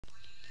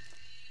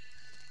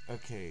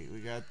Okay,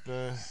 we got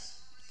the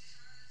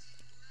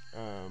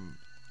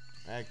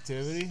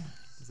activity.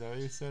 Is that what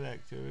you said?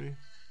 Activity?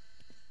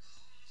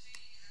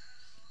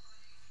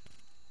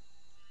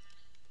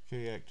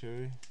 Okay,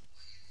 activity.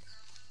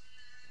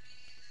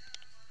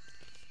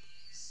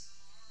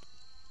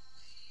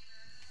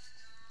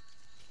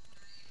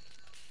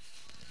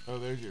 Oh,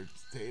 there's your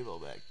table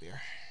back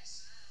there.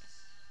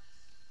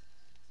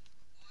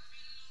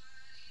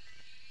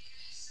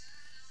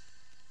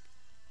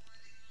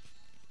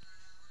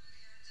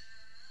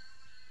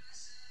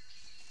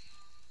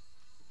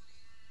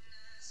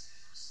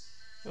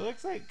 It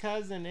looks like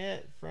Cousin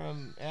It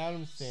from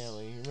Addams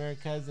Family. You remember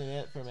Cousin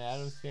It from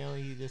Addams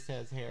Family? He just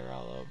has hair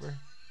all over.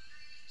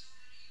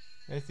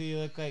 I see you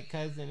look like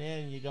Cousin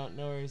It and you don't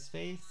know where his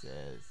face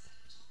is.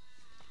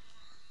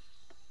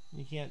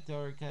 You can't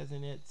tell where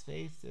Cousin It's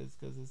face is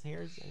because his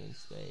hair's in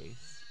his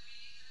face.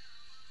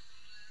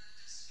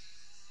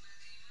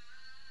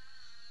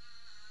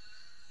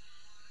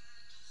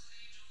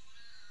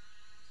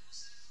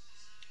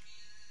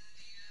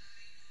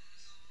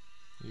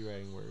 Are you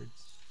writing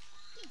words?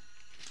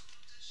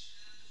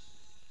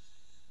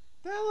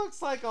 That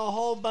looks like a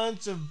whole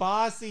bunch of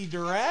bossy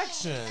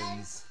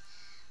directions.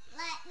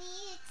 Let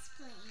me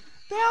explain.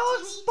 That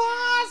looks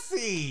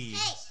bossy.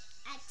 Hey,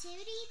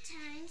 activity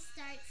time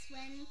starts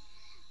when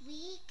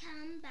we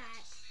come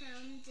back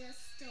from the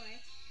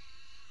store.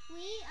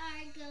 We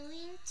are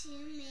going to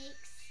make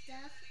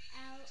stuff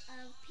out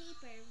of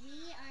paper.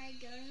 We are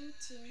going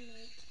to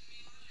make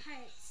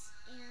hearts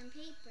and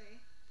paper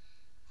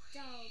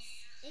dolls.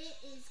 It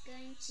is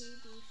going to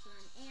be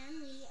fun,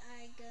 and we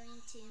are going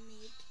to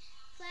make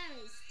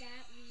flowers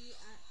that we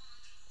are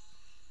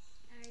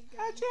going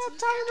How'd you have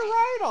to time to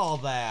write all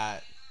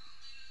that?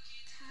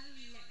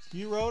 color.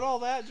 You wrote all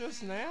that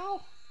just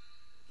now?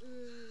 Ooh.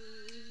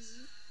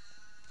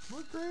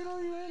 What grade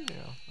are you in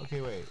now?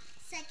 Okay, wait.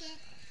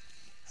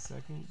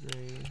 Second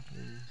grade.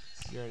 And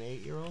you're an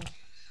 8-year-old?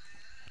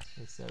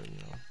 Or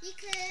 7-year-old? You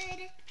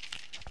could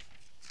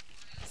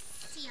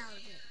see all of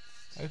it.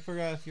 I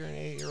forgot if you're an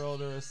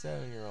 8-year-old or a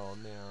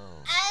 7-year-old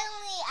now. I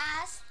only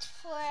asked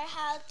for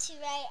how to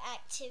write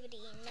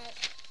activity,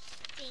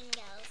 nothing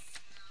else.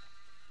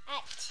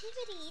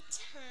 Activity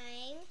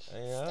time. I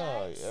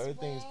know,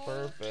 everything's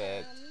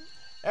perfect.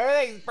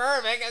 Everything's Everything's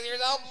perfect because you're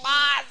so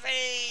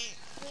bossy.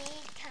 We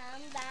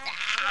come back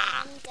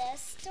from the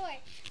store.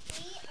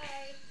 We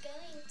are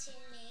going to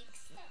make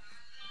stuff.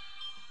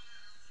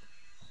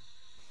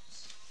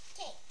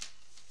 Okay,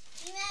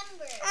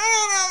 remember. I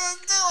don't have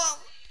to do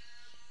it.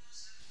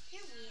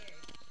 You're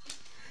weird.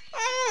 I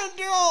didn't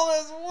do all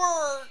this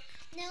work.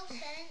 No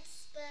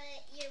offense, but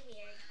you're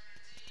weird.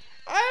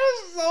 I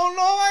just don't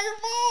know if I can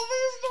follow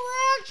these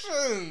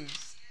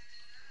directions.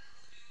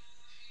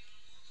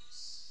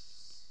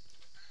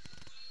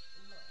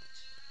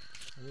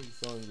 I think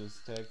someone just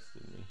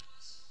texted me.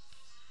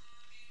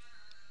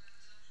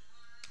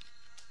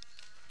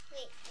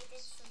 Wait, I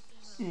did something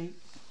wrong.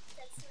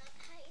 That's not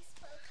how you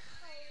spell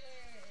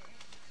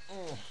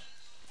color.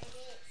 I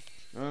did.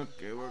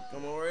 Okay, we'll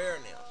come over here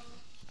now.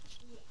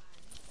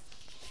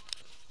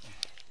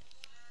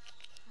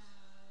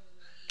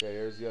 Okay,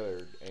 here's the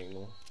other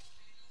angle.